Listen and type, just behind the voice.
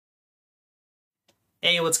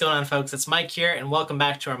Hey, what's going on, folks? It's Mike here, and welcome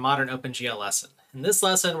back to our modern OpenGL lesson. In this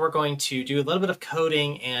lesson, we're going to do a little bit of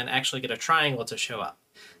coding and actually get a triangle to show up.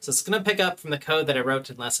 So it's going to pick up from the code that I wrote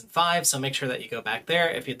in lesson 5, so make sure that you go back there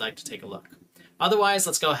if you'd like to take a look. Otherwise,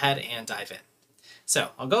 let's go ahead and dive in. So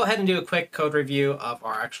I'll go ahead and do a quick code review of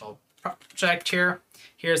our actual project here.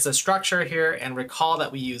 Here's the structure here, and recall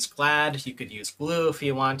that we use glad. You could use glue if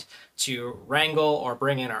you want to wrangle or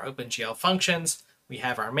bring in our OpenGL functions. We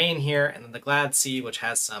have our main here, and then the glad.c, which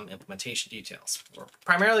has some implementation details. We're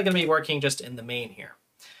primarily going to be working just in the main here.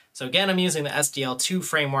 So again, I'm using the SDL2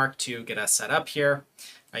 framework to get us set up here.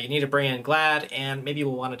 You need to bring in glad, and maybe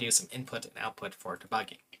we'll want to do some input and output for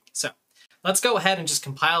debugging. So let's go ahead and just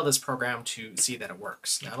compile this program to see that it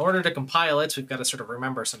works. Now, in order to compile it, we've got to sort of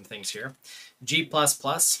remember some things here. G++,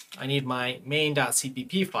 I need my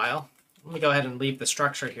main.cpp file. Let me go ahead and leave the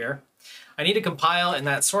structure here. I need to compile in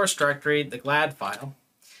that source directory the glad file,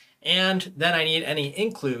 and then I need any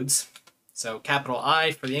includes, so capital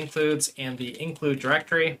I for the includes and the include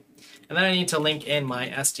directory, and then I need to link in my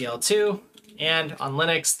SDL2 and on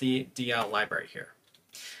Linux the DL library here.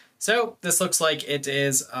 So this looks like it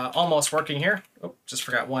is almost working here. Oh, just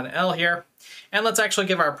forgot one L here. And let's actually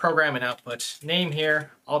give our program an output name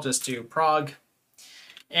here. I'll just do prog.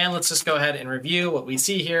 And let's just go ahead and review what we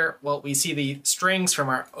see here. Well, we see the strings from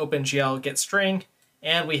our OpenGL get string,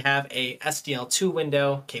 and we have a SDL2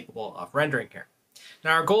 window capable of rendering here.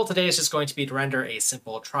 Now our goal today is just going to be to render a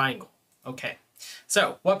simple triangle. Okay,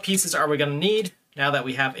 so what pieces are we going to need? Now that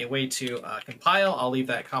we have a way to compile, I'll leave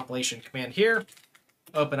that compilation command here,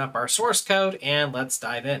 open up our source code, and let's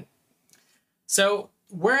dive in. So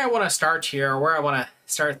where I want to start here, or where I want to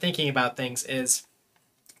start thinking about things is,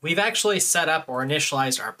 we've actually set up or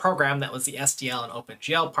initialized our program that was the SDL and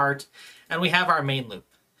OpenGL part, and we have our main loop.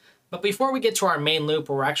 But before we get to our main loop,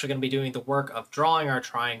 where we're actually going to be doing the work of drawing our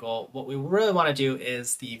triangle, what we really want to do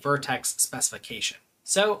is the vertex specification.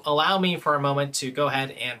 So allow me for a moment to go ahead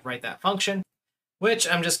and write that function, which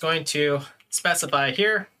I'm just going to specify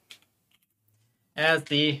here as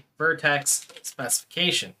the vertex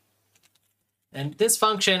specification. And this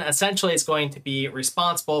function essentially is going to be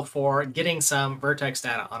responsible for getting some vertex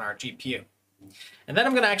data on our GPU. And then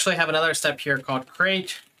I'm going to actually have another step here called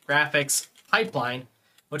create graphics pipeline,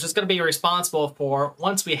 which is going to be responsible for,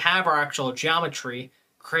 once we have our actual geometry,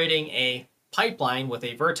 creating a pipeline with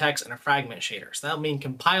a vertex and a fragment shader. So that'll mean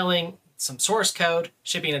compiling some source code,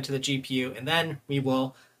 shipping it to the GPU, and then we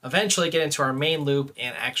will eventually get into our main loop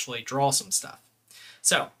and actually draw some stuff.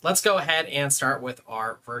 So let's go ahead and start with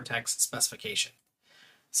our vertex specification.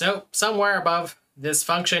 So somewhere above this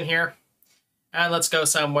function here, and let's go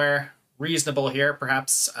somewhere reasonable here,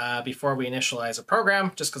 perhaps before we initialize a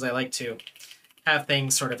program, just because I like to have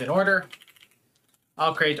things sort of in order,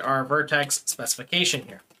 I'll create our vertex specification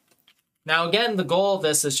here. Now again, the goal of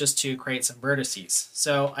this is just to create some vertices.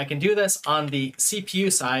 So I can do this on the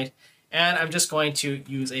CPU side, and I'm just going to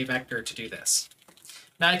use a vector to do this.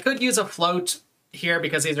 Now I could use a float here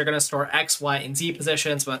because these are going to store X, Y, and Z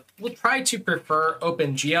positions, but we'll try to prefer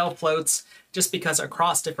OpenGL floats just because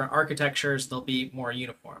across different architectures they'll be more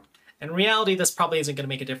uniform. In reality, this probably isn't going to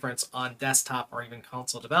make a difference on desktop or even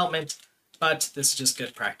console development, but this is just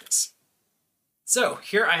good practice. So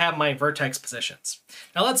here I have my vertex positions.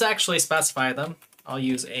 Now let's actually specify them. I'll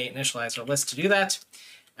use a initializer list to do that.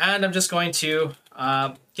 And I'm just going to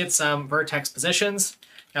get some vertex positions.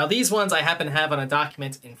 Now these ones I happen to have on a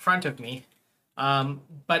document in front of me.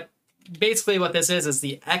 But basically what this is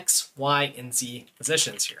the X, Y, and Z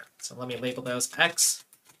positions here. So let me label those X,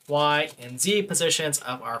 Y, and Z positions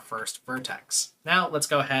of our first vertex. Now let's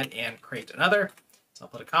go ahead and create another. So I'll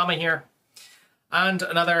put a comma here. And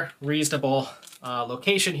another reasonable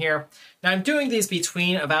location here. Now I'm doing these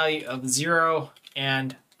between a value of 0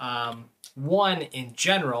 and 1 in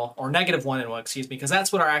general, or -1 and 1, excuse me, because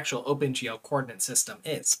that's what our actual OpenGL coordinate system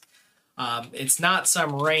is. It's not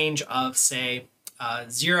some range of, say,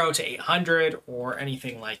 0 to 800 or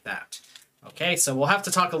anything like that. Okay, so we'll have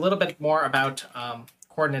to talk a little bit more about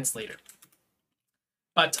coordinates later.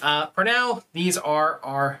 But for now, these are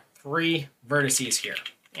our 3 vertices here.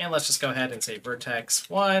 And let's just go ahead and say vertex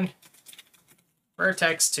 1,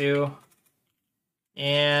 vertex 2,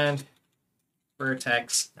 and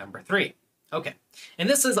vertex number 3. Okay, and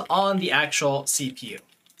this is on the actual CPU.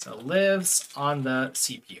 So lives on the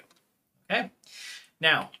CPU. Okay,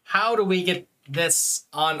 now how do we get this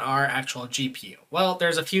on our actual GPU? Well,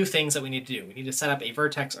 there's a few things that we need to do. We need to set up a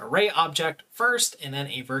vertex array object first, and then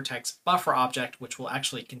a vertex buffer object, which will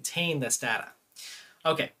actually contain this data.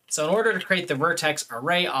 Okay, so in order to create the vertex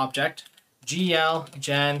array object, gl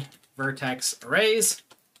gen vertex arrays,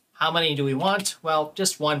 how many do we want? Well,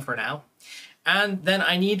 just one for now. and then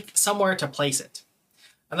I need somewhere to place it.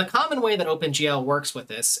 And the common way that OpenGL works with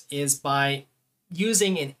this is by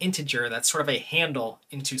using an integer that's sort of a handle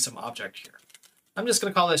into some object here. I'm just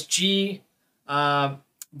going to call this G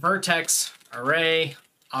vertex array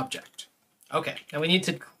object. Okay, now we need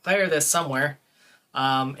to declare this somewhere,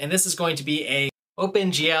 and this is going to be a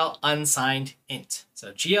OpenGL unsigned int.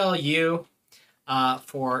 So GLU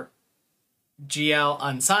for GL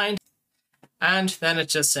unsigned, and then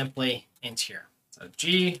it's just simply int here. So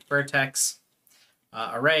G vertex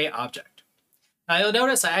array object. Now you'll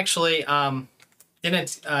notice I actually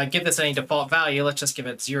didn't give this any default value. Let's just give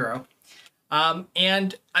it 0.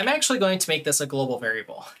 And I'm actually going to make this a global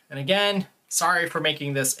variable. And again, sorry for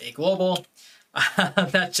making this a global.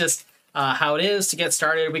 That's just how it is to get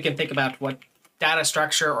started. We can think about what data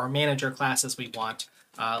structure or manager classes we want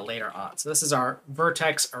later on. So this is our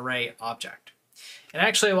vertex array object. And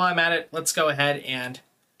actually, while I'm at it, let's go ahead and,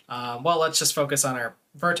 well, let's just focus on our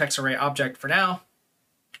vertex array object for now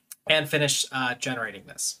and finish generating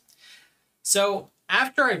this. So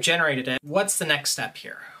after I've generated it, what's the next step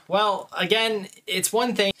here? Well, again, it's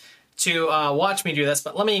one thing to watch me do this,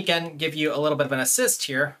 but let me again give you a little bit of an assist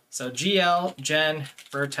here. So GL gen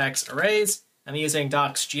vertex arrays. I'm using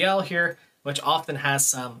docsgl here, which often has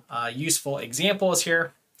some useful examples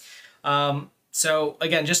here. So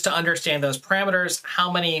again, just to understand those parameters,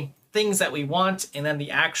 how many things that we want, and then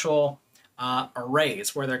the actual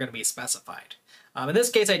arrays where they're going to be specified. In this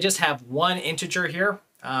case, I just have one integer here,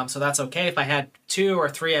 so that's okay. If I had 2 or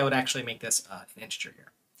 3, I would actually make this an integer here.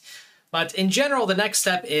 But in general, the next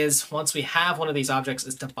step is, once we have one of these objects,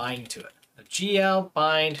 is to bind to it. A GL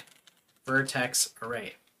bind vertex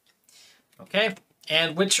array. Okay,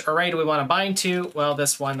 and which array do we want to bind to? Well,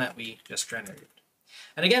 this one that we just generated.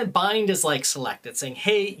 And again, bind is like select. It's saying,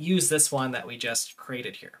 hey, use this one that we just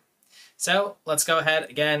created here. So let's go ahead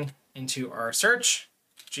again into our search.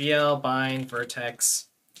 GL bind vertex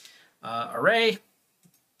array,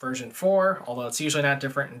 version 4, although it's usually not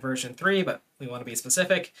different in version 3, but we want to be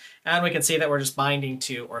specific. And we can see that we're just binding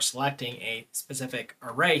to or selecting a specific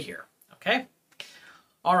array here, okay?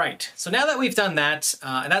 All right, so now that we've done that,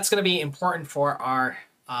 and that's going to be important for our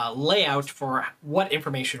layout for what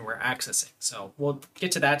information we're accessing. So we'll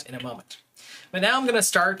get to that in a moment. But now I'm going to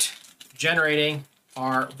start generating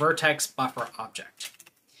our vertex buffer object.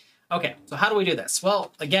 Okay, so how do we do this?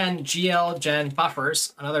 Well, again, GL gen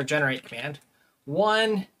buffers, another generate command.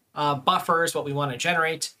 One buffer is what we want to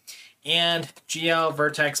generate, and GL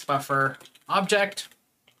vertex buffer object.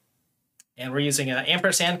 And we're using an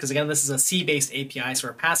ampersand because, again, this is a C-based API, so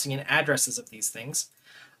we're passing in addresses of these things.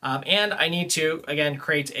 And I need to, again,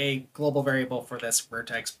 create a global variable for this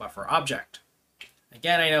vertex buffer object.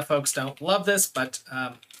 Again, I know folks don't love this, but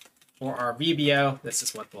for our VBO, this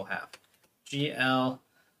is what we'll have. GL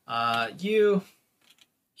U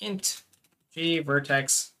int G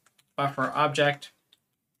vertex buffer object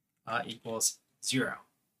equals 0.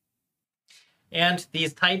 And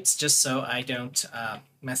these types, just so I don't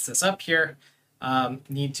mess this up here,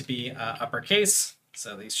 need to be uppercase.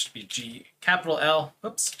 So these should be G capital L.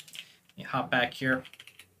 Oops. Let me hop back here.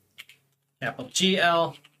 Capital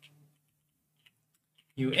GL,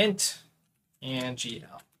 uint, and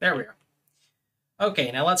GL. There we are. Okay,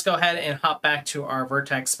 now let's go ahead and hop back to our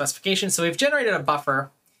vertex specification. So we've generated a buffer,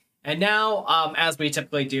 and now, as we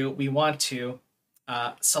typically do, we want to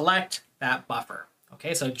select that buffer.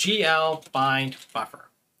 Okay, so GL bind buffer.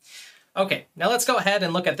 Okay, now let's go ahead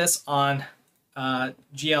and look at this on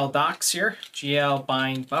GL docs here. GL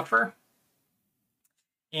bind buffer.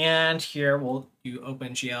 And here we'll do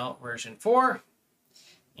OpenGL version 4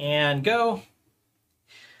 and go.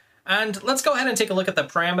 And let's go ahead and take a look at the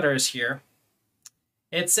parameters here.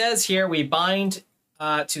 It says here we bind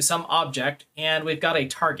to some object, and we've got a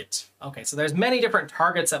target. Okay, so there's many different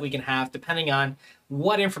targets that we can have depending on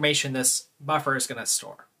what information this buffer is going to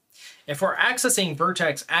store. If we're accessing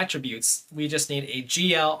vertex attributes, we just need a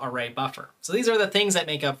GL array buffer. So these are the things that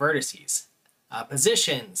make up vertices.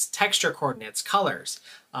 Positions, texture coordinates, colors,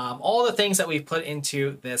 all the things that we've put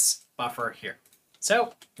into this buffer here.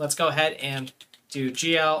 So let's go ahead and do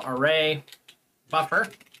GL array buffer.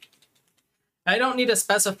 I don't need to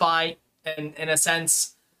specify, in a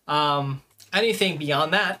sense, anything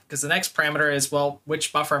beyond that, because the next parameter is, well,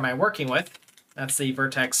 which buffer am I working with? That's the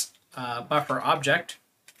vertex buffer object.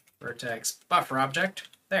 Vertex buffer object,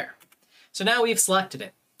 there. So now we've selected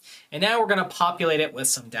it. And now we're going to populate it with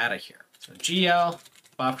some data here. So GL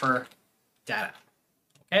buffer data.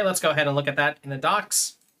 Okay, let's go ahead and look at that in the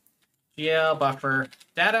docs. GL buffer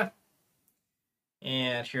data.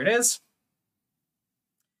 And here it is.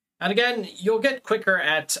 And again, you'll get quicker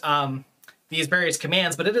at these various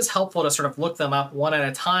commands, but it is helpful to sort of look them up one at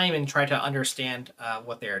a time and try to understand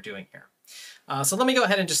what they are doing here. So let me go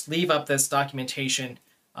ahead and just leave up this documentation,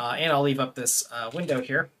 and I'll leave up this window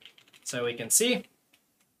here so we can see.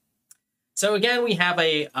 So again, we have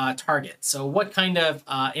a target. So what kind of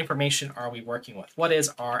information are we working with? What is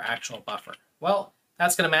our actual buffer? Well,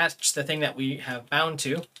 that's going to match the thing that we have bound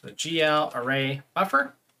to, the glArray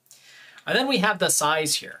buffer. And then we have the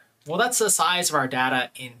size here. Well, that's the size of our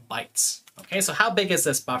data in bytes. Okay, so how big is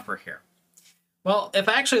this buffer here? Well, if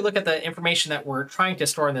I actually look at the information that we're trying to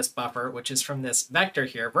store in this buffer, which is from this vector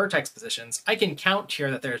here, vertex positions, I can count here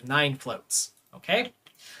that there's 9 floats. Okay.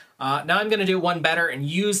 Now I'm going to do one better and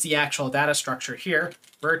use the actual data structure here,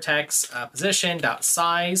 vertex position dot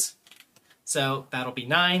size. So that'll be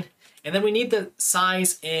 9. And then we need the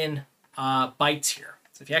size in bytes here.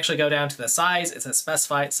 So if you actually go down to the size, it says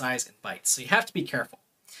specify size in bytes. So you have to be careful.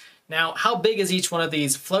 Now, how big is each one of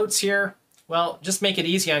these floats here? Well, just make it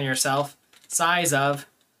easy on yourself. Size of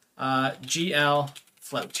GL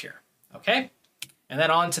float here. Okay? And then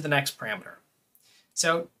on to the next parameter.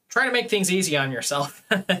 So try to make things easy on yourself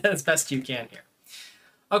as best you can here.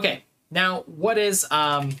 Okay, now what is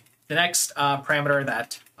the next parameter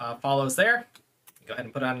that follows there? Go ahead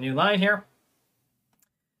and put on a new line here.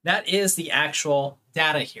 That is the actual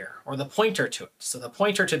data here, or the pointer to it. So the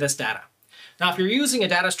pointer to this data. Now, if you're using a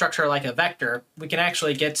data structure like a vector, we can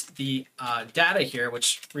actually get the data here,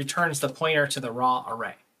 which returns the pointer to the raw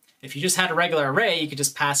array. If you just had a regular array, you could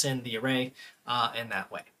just pass in the array in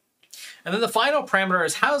that way. And then the final parameter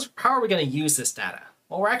is how are we going to use this data?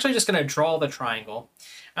 Well, we're actually just going to draw the triangle.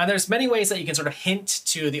 And there's many ways that you can sort of hint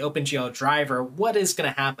to the OpenGL driver what is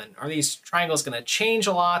going to happen. Are these triangles going to change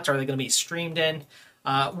a lot? Are they going to be streamed in?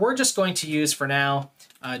 We're just going to use, for now,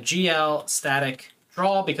 GL static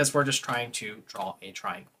draw because we're just trying to draw a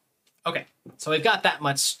triangle. Okay, so we've got that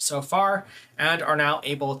much so far and are now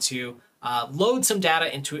able to load some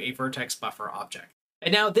data into a vertex buffer object.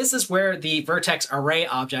 And now this is where the vertex array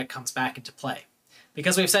object comes back into play.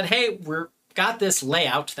 Because we've said, hey, we've got this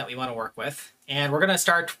layout that we want to work with, and we're going to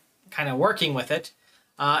start kind of working with it.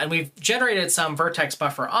 And we've generated some vertex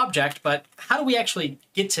buffer object, but how do we actually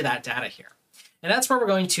get to that data here? And that's where we're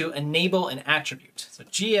going to enable an attribute. So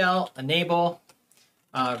GL enable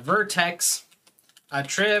vertex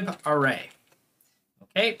attrib array.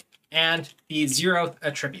 Okay, and the 0th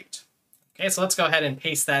attribute. Okay, so let's go ahead and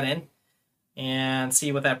paste that in and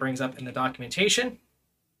see what that brings up in the documentation.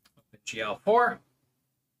 GL4.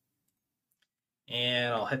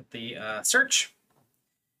 And I'll hit the search.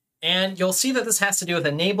 And you'll see that this has to do with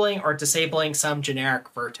enabling or disabling some generic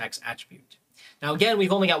vertex attribute. Now again,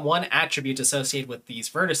 we've only got one attribute associated with these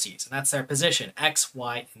vertices, and that's their position, X,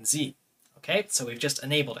 Y, and Z. Okay, so we've just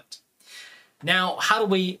enabled it. Now, how do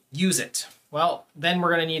we use it? Well, then we're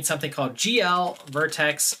going to need something called GL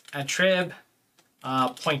vertex attrib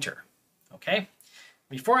pointer. Okay,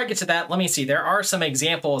 before I get to that, let me see. There are some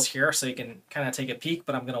examples here, so you can kind of take a peek,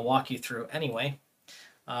 but I'm going to walk you through anyway.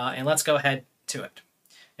 And let's go ahead to it.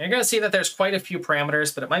 And you're going to see that there's quite a few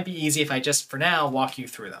parameters, but it might be easy if I just, for now, walk you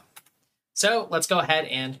through them. So let's go ahead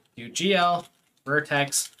and do GL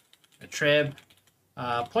vertex attrib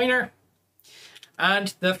pointer.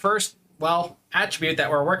 And the first, well, attribute that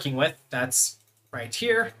we're working with, that's right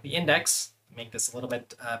here, the index. Make this a little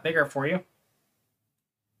bit bigger for you.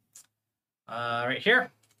 Right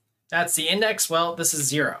here, that's the index. Well, this is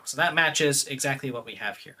 0, so that matches exactly what we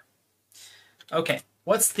have here. Okay,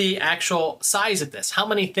 what's the actual size of this? How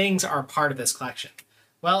many things are part of this collection?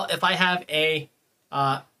 Well, if I have a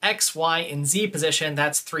X, Y, and Z position,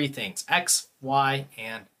 that's 3 things, X, Y,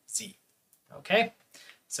 and Z. Okay,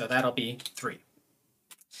 so that'll be 3.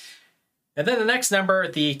 And then the next number,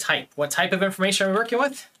 the type. What type of information are we working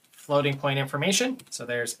with? Floating point information. So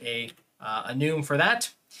there's a enum for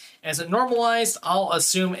that. Is it normalized? I'll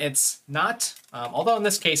assume it's not, although in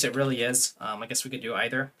this case it really is. I guess we could do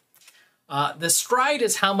either. The stride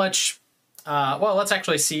is how much, well, let's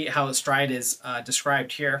actually see how the stride is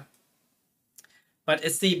described here. But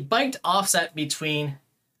it's the byte offset between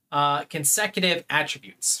consecutive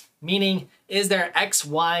attributes, meaning is there X,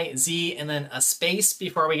 Y, Z, and then a space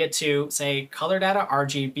before we get to, say, color data,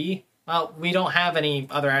 RGB? Well, we don't have any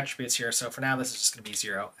other attributes here, so for now this is just going to be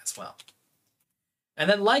 0 as well. And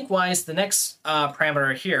then likewise, the next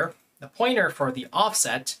parameter here, the pointer for the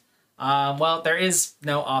offset, well, there is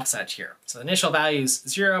no offset here. So the initial value is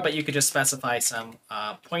 0, but you could just specify some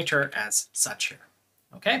pointer as such here.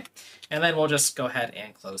 Okay, and then we'll just go ahead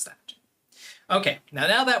and close that. Okay,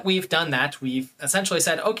 now that we've done that, we've essentially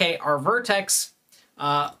said, okay, our vertex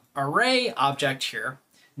array object here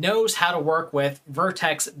knows how to work with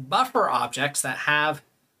vertex buffer objects that have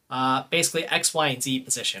basically X, Y, and Z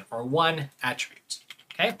position, or one attribute.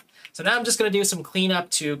 Okay, so now I'm just going to do some cleanup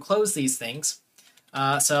to close these things.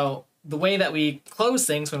 So the way that we close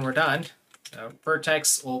things when we're done,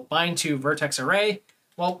 vertex will bind to vertex array.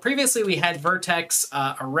 Well, previously we had vertex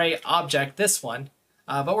array object, this one,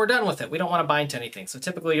 but we're done with it. We don't want to bind to anything. So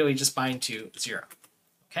typically we just bind to 0.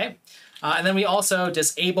 Okay, and then we also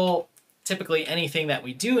disable typically anything that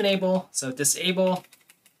we do enable. So disable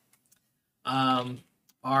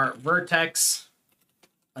our vertex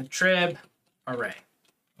attrib array.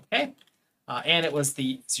 Okay, and it was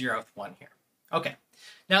the 0th one here. Okay,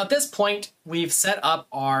 now at this point we've set up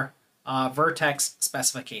our vertex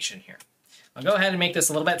specification here. I'll go ahead and make this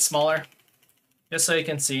a little bit smaller just so you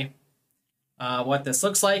can see what this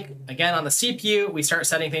looks like. Again, on the CPU, we start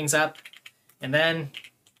setting things up, and then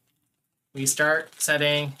we start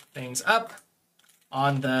setting things up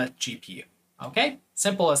on the GPU. Okay,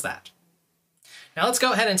 simple as that. Now let's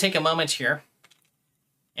go ahead and take a moment here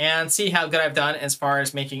and see how good I've done as far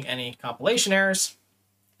as making any compilation errors.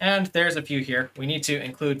 And there's a few here. We need to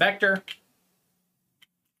include vector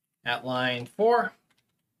at line 4.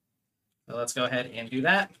 So let's go ahead and do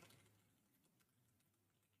that.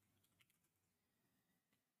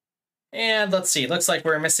 And let's see, it looks like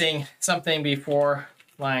we're missing something before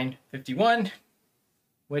line 51,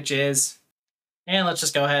 which is, and let's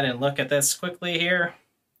just go ahead and look at this quickly here.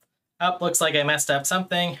 Looks like I messed up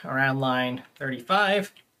something around line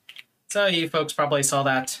 35. So you folks probably saw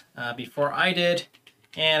that before I did.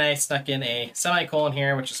 And I snuck in a semicolon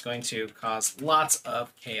here, which is going to cause lots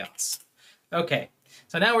of chaos. Okay,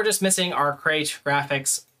 so now we're just missing our create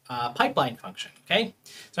graphics pipeline function, okay?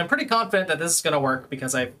 So I'm pretty confident that this is gonna work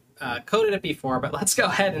because I've coded it before, but let's go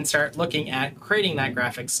ahead and start looking at creating that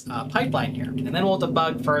graphics pipeline here, and then we'll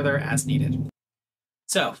debug further as needed.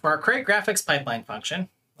 So for our create graphics pipeline function,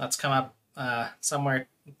 let's come up somewhere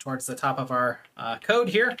towards the top of our code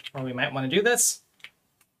here, where we might wanna do this.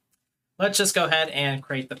 Let's just go ahead and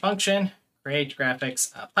create the function, create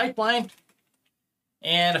graphics pipeline.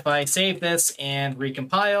 And if I save this and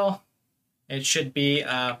recompile, it should be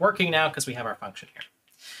working now because we have our function here.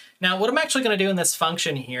 Now, what I'm actually going to do in this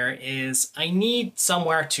function here is I need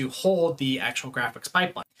somewhere to hold the actual graphics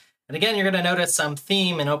pipeline. And again, you're going to notice some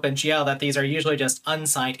theme in OpenGL that these are usually just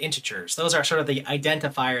unsigned integers. Those are sort of the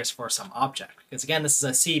identifiers for some object, because again, this is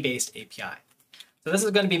a C-based API. So this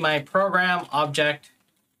is going to be my program object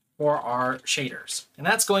for our shaders. And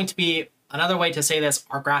that's going to be, another way to say this,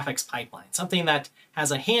 our graphics pipeline, something that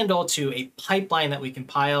has a handle to a pipeline that we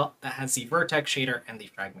compile that has the vertex shader and the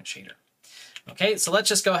fragment shader. Okay, so let's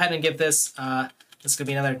just go ahead and give this, this could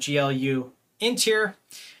be another GLU int here.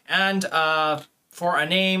 And for a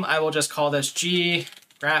name, I will just call this G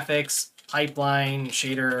graphics pipeline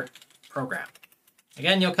shader program.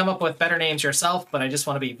 Again, you'll come up with better names yourself, but I just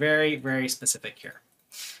want to be very, very specific here.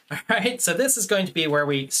 All right, so this is going to be where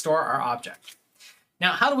we store our object.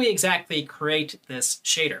 Now, how do we exactly create this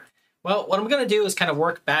shader? Well, what I'm going to do is kind of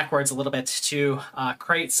work backwards a little bit to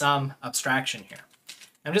create some abstraction here.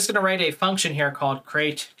 I'm just going to write a function here called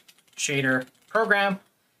create shader program,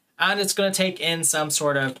 and it's going to take in some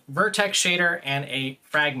sort of vertex shader and a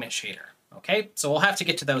fragment shader. Okay, so we'll have to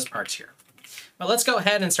get to those parts here. But let's go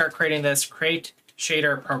ahead and start creating this create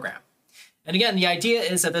shader program. And again, the idea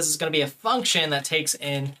is that this is going to be a function that takes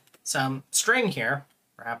in some string here,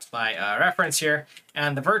 perhaps by reference here,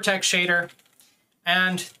 and the vertex shader,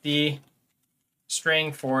 and the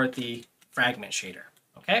string for the fragment shader.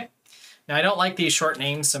 Okay. Now, I don't like these short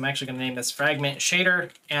names, so I'm actually going to name this fragment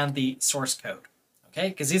shader and the source code, okay?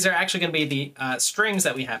 Because these are actually going to be the strings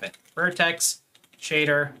that we have in vertex,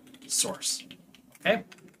 shader, source, okay?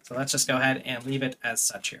 So let's just go ahead and leave it as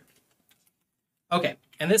such here. Okay,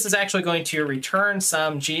 and this is actually going to return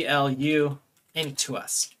some GLU into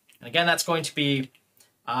us. And again, that's going to be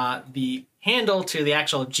the handle to the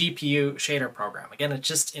actual GPU shader program. Again, it's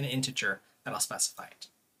just an integer that I'll specify it.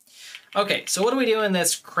 Okay, so what do we do in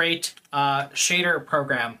this create shader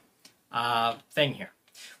program thing here?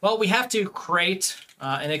 Well, we have to create,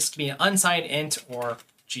 and it can be an unsigned int or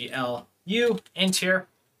GLU int here,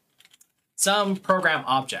 some program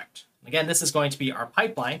object. Again, this is going to be our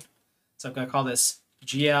pipeline. So I'm going to call this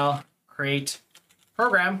GL create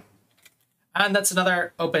program. And that's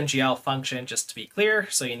another OpenGL function, just to be clear,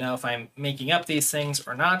 so you know if I'm making up these things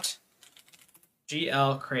or not.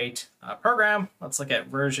 GL create program. Let's look at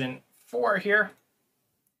version 4 here.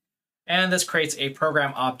 And this creates a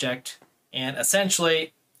program object. And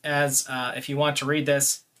essentially, as if you want to read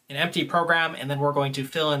this, an empty program, and then we're going to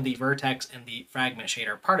fill in the vertex and the fragment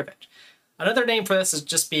shader part of it. Another name for this is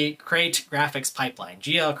just be create graphics pipeline.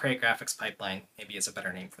 GL create graphics pipeline maybe is a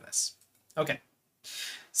better name for this. Okay.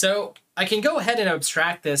 So I can go ahead and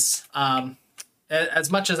abstract this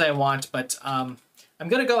as much as I want, but I'm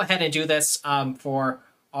going to go ahead and do this for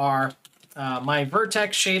our my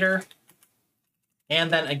vertex shader,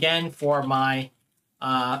 and then again for my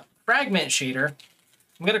fragment shader.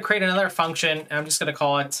 I'm going to create another function, and I'm just going to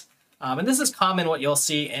call it, and this is common what you'll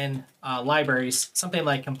see in libraries, something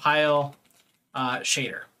like compile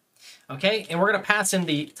shader. Okay, and we're going to pass in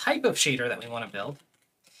the type of shader that we want to build,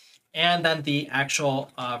 and then the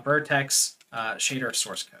actual vertex shader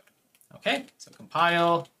source code. Okay, so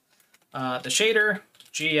compile the shader,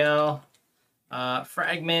 GL,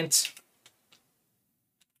 fragment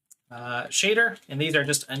shader, and these are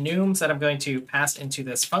just enums that I'm going to pass into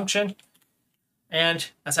this function and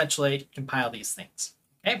essentially compile these things.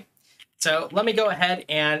 Okay, so let me go ahead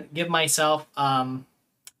and give myself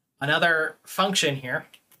another function here,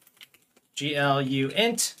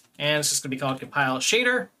 gluint, and it's just going to be called compile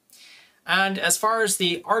shader. And as far as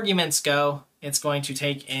the arguments go, it's going to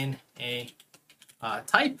take in a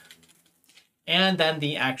type and then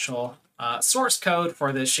the actual source code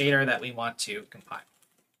for the shader that we want to compile.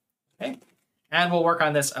 Okay, and we'll work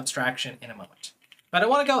on this abstraction in a moment. But I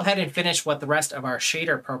want to go ahead and finish what the rest of our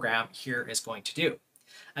shader program here is going to do.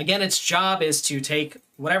 Again, its job is to take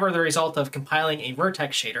whatever the result of compiling a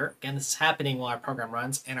vertex shader, again, this is happening while our program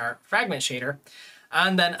runs, in our fragment shader,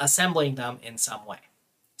 and then assembling them in some way.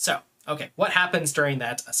 So, okay, what happens during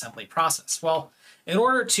that assembly process? Well, in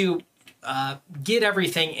order to get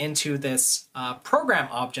everything into this program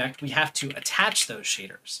object, we have to attach those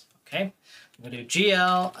shaders. Okay, I'm going to do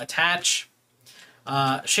GL attach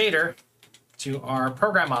shader to our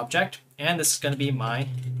program object, and this is going to be my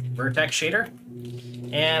vertex shader.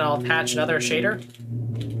 And I'll attach another shader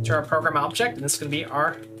to our program object, and this is going to be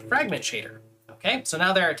our fragment shader. Okay, so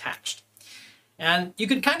now they're attached. And you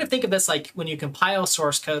could kind of think of this like when you compile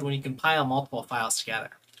source code, when you compile multiple files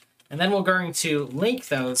together. And then we're going to link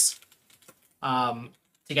those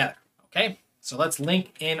together. Okay, so let's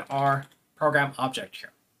link in our program object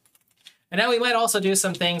here. And now we might also do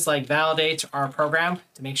some things like validate our program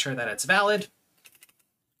to make sure that it's valid.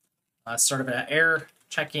 Sort of an error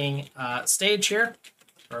checking stage here,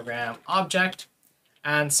 program object,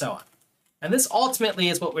 and so on. And this ultimately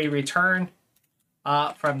is what we return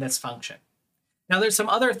from this function. Now there's some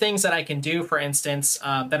other things that I can do, for instance,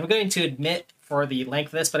 that I'm going to admit for the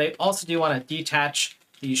length of this, but I also do want to detach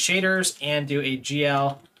these shaders and do a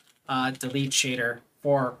GL delete shader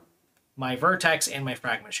for my vertex and my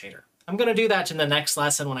fragment shader. I'm going to do that in the next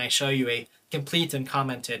lesson when I show you a complete and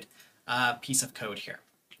commented piece of code here.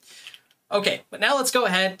 Okay, but now let's go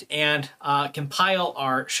ahead and compile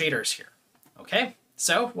our shaders here. Okay,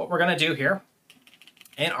 so what we're going to do here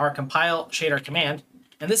in our compile shader command,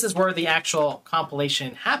 and this is where the actual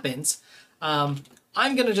compilation happens, I'm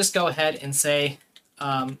going to just go ahead and say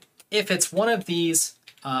if it's one of these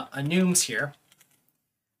enums here,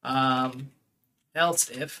 else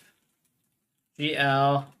if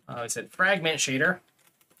GL, we said fragment shader,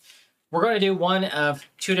 we're going to do one of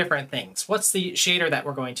two different things. What's the shader that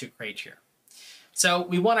we're going to create here? So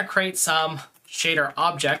we want to create some shader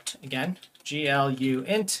object, again,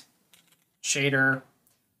 gluint shader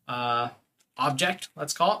object,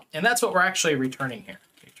 let's call it. And that's what we're actually returning here.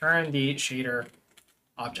 Return the shader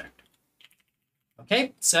object.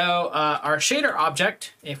 Okay, so our shader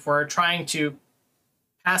object, if we're trying to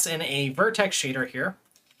pass in a vertex shader here,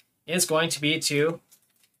 is going to be to,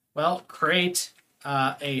 well, create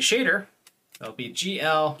a shader. That'll be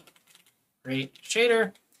GL create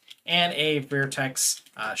shader and a vertex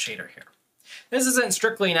shader here. This isn't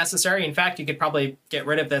strictly necessary. In fact, you could probably get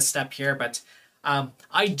rid of this step here, but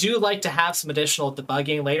I do like to have some additional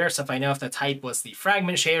debugging later. So if I know if the type was the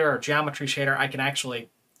fragment shader or geometry shader, I can actually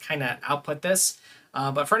kind of output this.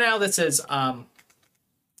 But for now, this is fine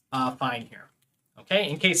here. Okay,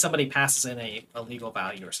 in case somebody passes in a legal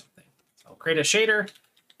value or something. So I'll create a shader,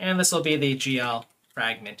 and this will be the GL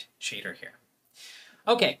fragment shader here.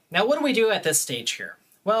 Okay, now what do we do at this stage here?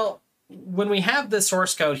 Well, when we have the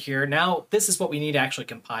source code here, now this is what we need to actually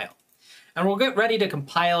compile. And we'll get ready to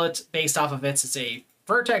compile it based off of it's a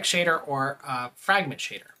vertex shader or a fragment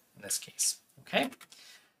shader in this case. Okay,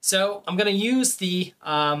 so I'm going to use the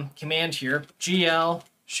command here, GL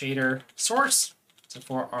shader source, so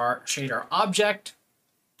for our shader object.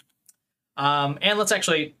 And let's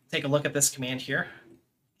actually take a look at this command here,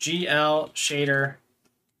 GL shader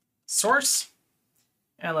source,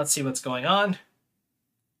 and let's see what's going on.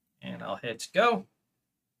 And I'll hit go.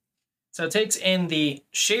 So it takes in the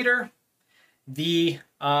shader, the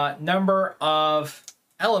number of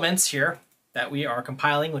elements here that we are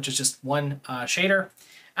compiling, which is just one shader,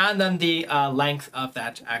 and then the length of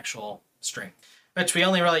that actual string. which we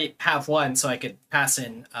only really have one, so I could pass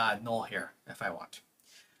in null here if I want.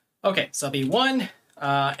 Okay, so it'll be 1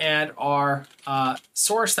 and our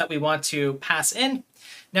source that we want to pass in.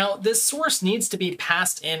 Now, this source needs to be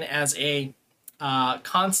passed in as a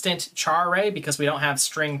constant char array because we don't have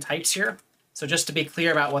string types here. So just to be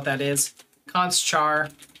clear about what that is, const char,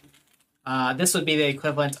 this would be the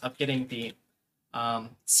equivalent of getting the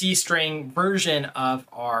C string version of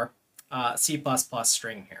our C++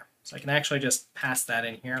 string here. So I can actually just pass that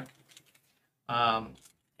in here, and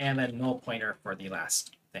then null pointer for the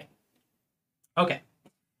last thing. Okay,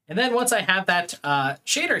 and then once I have that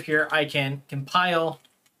shader here, I can compile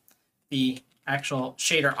the actual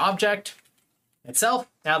shader object itself,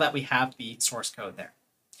 now that we have the source code there.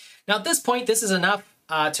 Now at this point, this is enough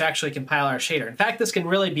to actually compile our shader. In fact, this can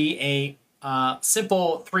really be a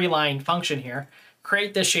simple 3-line function here.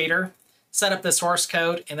 Create the shader, set up the source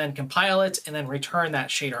code, and then compile it, and then return that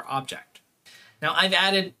shader object. Now I've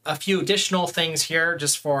added a few additional things here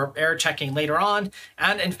just for error checking later on.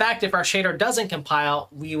 And in fact, if our shader doesn't compile,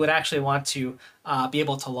 we would actually want to be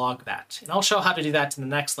able to log that. And I'll show how to do that in the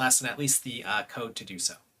next lesson, at least the code to do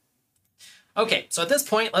so. Okay, so at this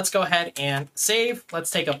point, let's go ahead and save.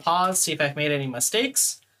 Let's take a pause, see if I've made any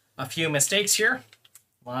mistakes. A few mistakes here.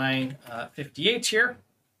 Line 58 here.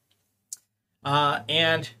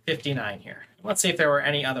 And 59 here. Let's see if there were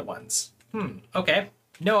any other ones. Okay,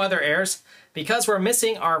 no other errors because we're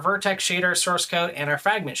missing our vertex shader source code and our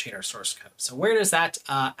fragment shader source code. So where does that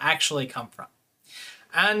actually come from?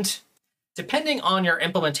 And depending on your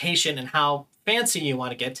implementation and how fancy you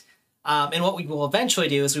want to get, and what we will eventually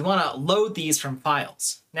do is we want to load these from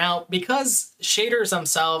files. Now, because shaders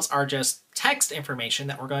themselves are just text information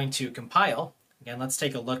that we're going to compile, again, let's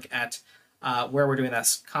take a look at where we're doing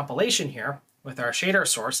this compilation here with our shader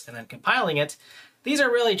source and then compiling it. These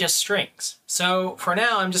are really just strings. So for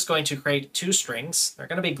now, I'm just going to create 2 strings. They're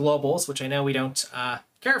going to be globals, which I know we don't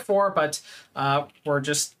care for, but we're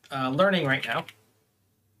just learning right now.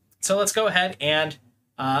 So let's go ahead and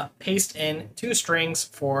paste in 2 strings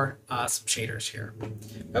for some shaders here.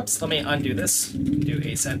 Oops, let me undo this. Do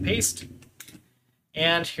a set paste.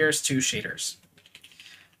 And here's 2 shaders.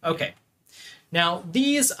 Okay. Now,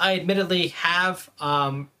 these I admittedly have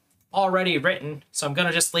already written, so I'm going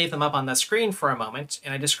to just leave them up on the screen for a moment.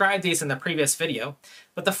 And I described these in the previous video.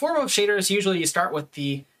 But the form of shaders, usually you start with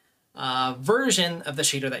the version of the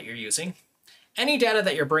shader that you're using. Any data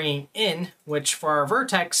that you're bringing in, which for our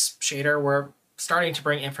vertex shader, we're starting to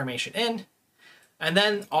bring information in, and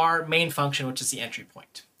then our main function, which is the entry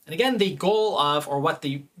point. And again, the goal of, or what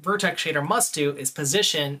the vertex shader must do, is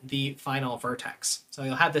position the final vertex. So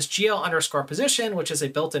you'll have this gl_position, which is a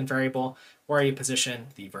built-in variable where you position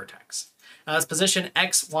the vertex. Now this position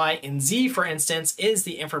x, y, and z, for instance, is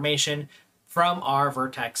the information from our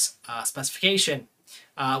vertex specification,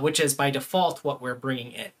 which is by default what we're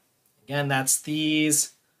bringing in. Again, that's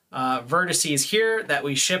these vertices here that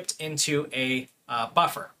we shipped into a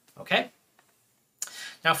buffer, okay?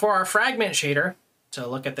 Now for our fragment shader, to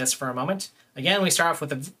look at this for a moment, again, we start off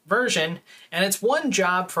with a version, and its one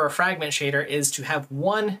job for a fragment shader is to have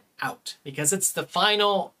one out, because it's the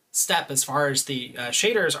final step as far as the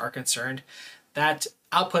shaders are concerned that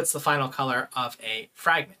outputs the final color of a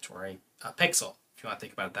fragment, or a pixel, if you want to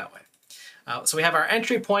think about it that way. So we have our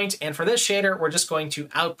entry point, and for this shader, we're just going to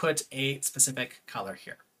output a specific color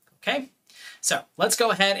here. Okay, so let's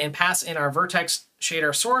go ahead and pass in our vertex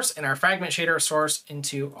shader source and our fragment shader source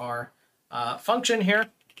into our function here.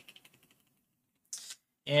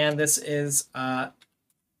 And this is down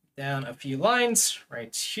a few lines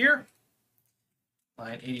right here,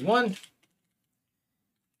 line 81.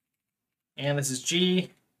 And this is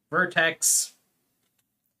G vertex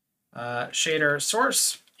shader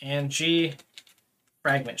source and G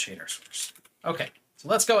fragment shader source. Okay, so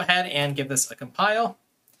let's go ahead and give this a compile.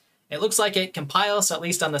 It looks like it compiles, so at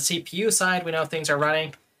least on the CPU side, we know things are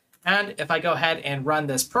running. And if I go ahead and run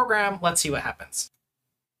this program, let's see what happens.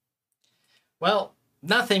 Well,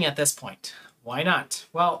 nothing at this point. Why not?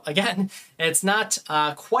 Well, again, it's not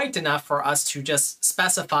quite enough for us to just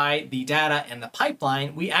specify the data in the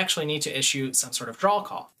pipeline. We actually need to issue some sort of draw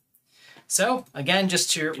call. So again,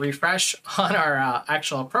 just to refresh on our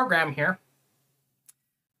actual program here,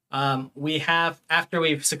 we have, after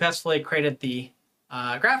we've successfully created the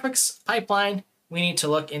graphics pipeline, we need to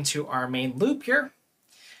look into our main loop here.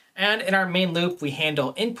 And in our main loop, we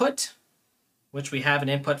handle input, which we have an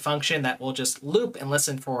input function that will just loop and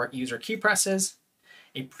listen for user key presses,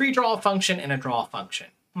 a pre-draw function, and a draw function.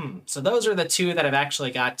 So those are the 2 that I've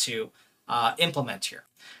actually got to implement here.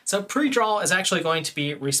 So pre-draw is actually going to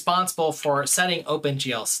be responsible for setting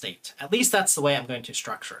OpenGL state. At least that's the way I'm going to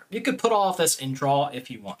structure it. You could put all of this in draw if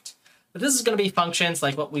you want. But this is going to be functions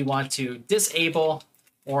like what we want to disable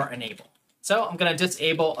or enable. So I'm going to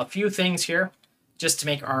disable a few things here just to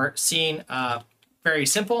make our scene very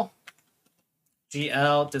simple.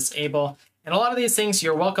 GL, disable. And a lot of these things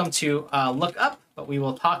you're welcome to look up, but we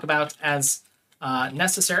will talk about as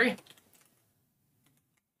necessary.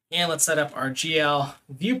 And let's set up our GL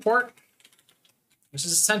viewport, which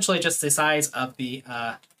is essentially just the size of the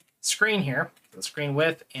screen here, the screen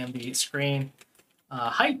width and the screen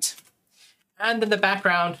height, and then the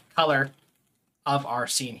background color of our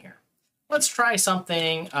scene here. Let's try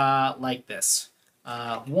something like this.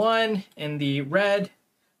 1 in the red,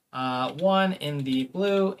 1 in the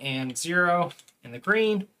blue, and 0 in the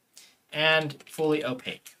green, and fully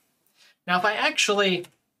opaque. Now, if I actually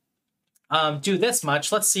do this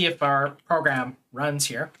much, let's see if our program runs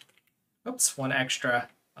here. Oops, one extra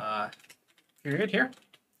period here.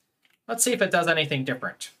 Let's see if it does anything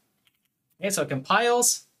different. Okay, so it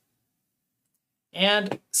compiles,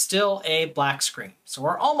 and still a black screen. So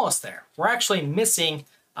we're almost there. We're actually missing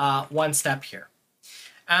one step here.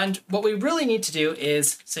 And what we really need to do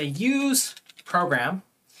is say use program.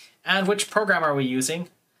 And which program are we using?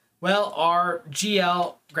 Well, our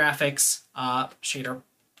GL graphics shader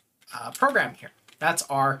program here. That's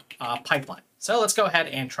our pipeline. So let's go ahead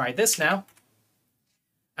and try this now.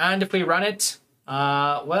 And if we run it,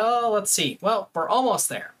 well, let's see. Well, we're almost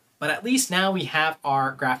there. But at least now we have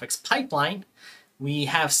our graphics pipeline. We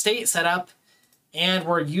have state set up, and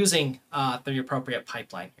we're using the appropriate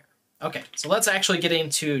pipeline here. Okay, so let's actually get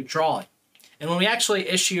into drawing. And when we actually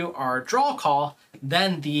issue our draw call,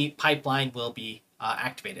 then the pipeline will be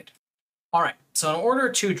activated. All right, so in order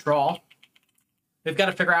to draw, we've got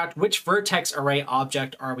to figure out which vertex array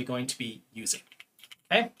object are we going to be using.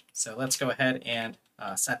 Okay, so let's go ahead and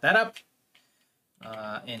set that up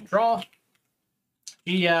in draw,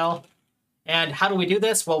 GL. And how do we do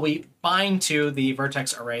this? Well, we bind to the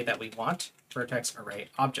vertex array that we want, vertex array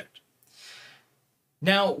object.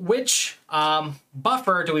 Now, which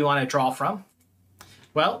buffer do we want to draw from?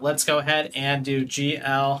 Well, let's go ahead and do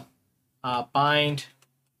GL bind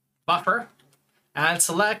buffer and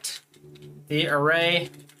select the array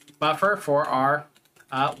buffer for our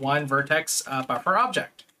one vertex buffer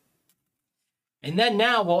object. And then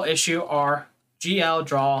now we'll issue our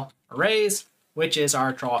glDrawArrays, which is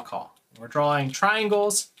our draw call. We're drawing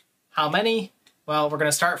triangles. How many? Well, we're going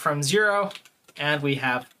to start from 0, and we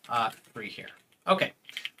have 3 here. Okay,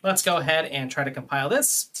 let's go ahead and try to compile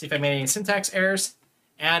this, see if I made any syntax errors,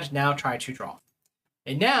 and now try to draw.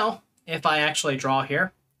 And now, if I actually draw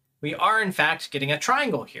here, we are in fact getting a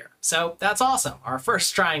triangle here. So that's awesome, our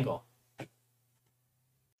first triangle.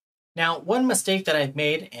 Now, one mistake that I've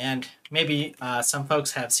made, and maybe some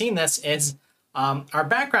folks have seen this, is our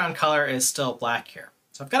background color is still black here.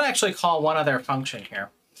 So I've got to actually call one other function here,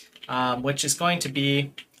 which is going to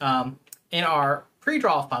be in our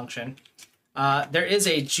pre-draw function. There is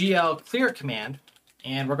a GL clear command,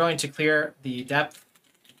 and we're going to clear the depth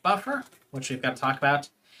buffer, which we've got to talk about.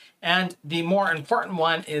 And the more important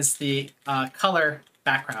one is the color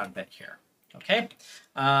background bit here. Okay,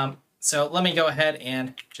 so let me go ahead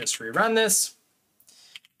and just rerun this.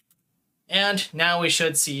 And now we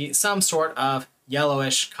should see some sort of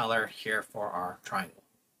yellowish color here for our triangle.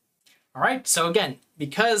 All right, so again,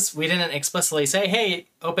 because we didn't explicitly say, hey,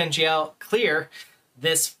 OpenGL clear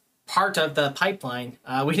this part of the pipeline,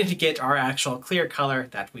 we didn't get our actual clear color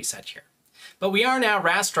that we set here. But we are now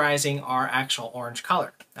rasterizing our actual orange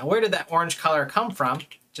color. Now, where did that orange color come from?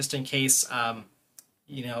 Just in case,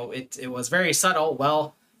 you know, it was very subtle.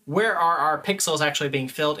 Well, where are our pixels actually being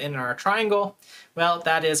filled in our triangle? Well,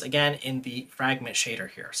 that is, again, in the fragment shader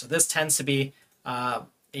here. So this tends to be a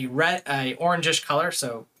orangish color.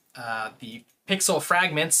 So the pixel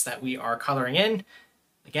fragments that we are coloring in,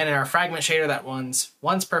 again, in our fragment shader, that one's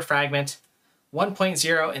once per fragment,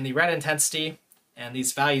 1.0 in the red intensity, and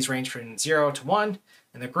these values range from 0 to 1.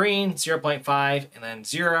 In the green, 0.5, and then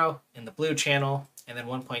 0 in the blue channel, and then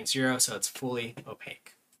 1.0, so it's fully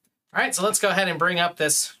opaque. All right, so let's go ahead and bring up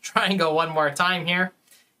this triangle one more time here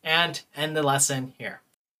and end the lesson here.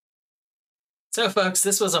 So folks,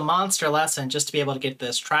 this was a monster lesson just to be able to get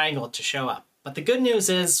this triangle to show up. But the good news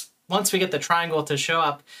is, once we get the triangle to show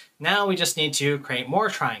up, now we just need to create more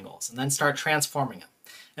triangles and then start transforming them.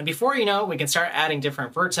 And before you know it, we can start adding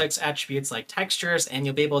different vertex attributes like textures, and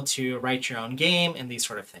you'll be able to write your own game and these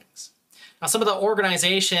sort of things. Now, some of the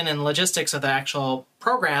organization and logistics of the actual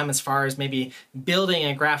program, as far as maybe building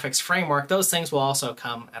a graphics framework, those things will also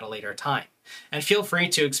come at a later time. And feel free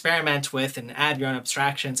to experiment with and add your own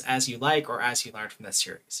abstractions as you like or as you learn from this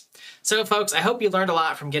series. So folks, I hope you learned a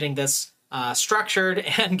lot from getting this structured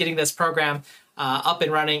and getting this program up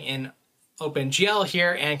and running in OpenGL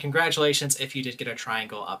here, and congratulations if you did get a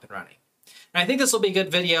triangle up and running. And I think this will be a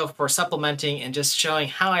good video for supplementing and just showing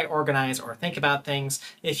how I organize or think about things.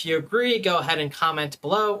 If you agree, go ahead and comment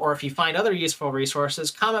below, or if you find other useful resources,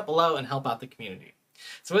 comment below and help out the community.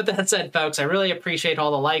 So with that said, folks, I really appreciate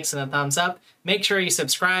all the likes and the thumbs up. Make sure you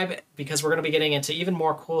subscribe because we're going to be getting into even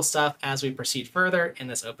more cool stuff as we proceed further in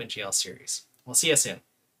this OpenGL series. We'll see you soon.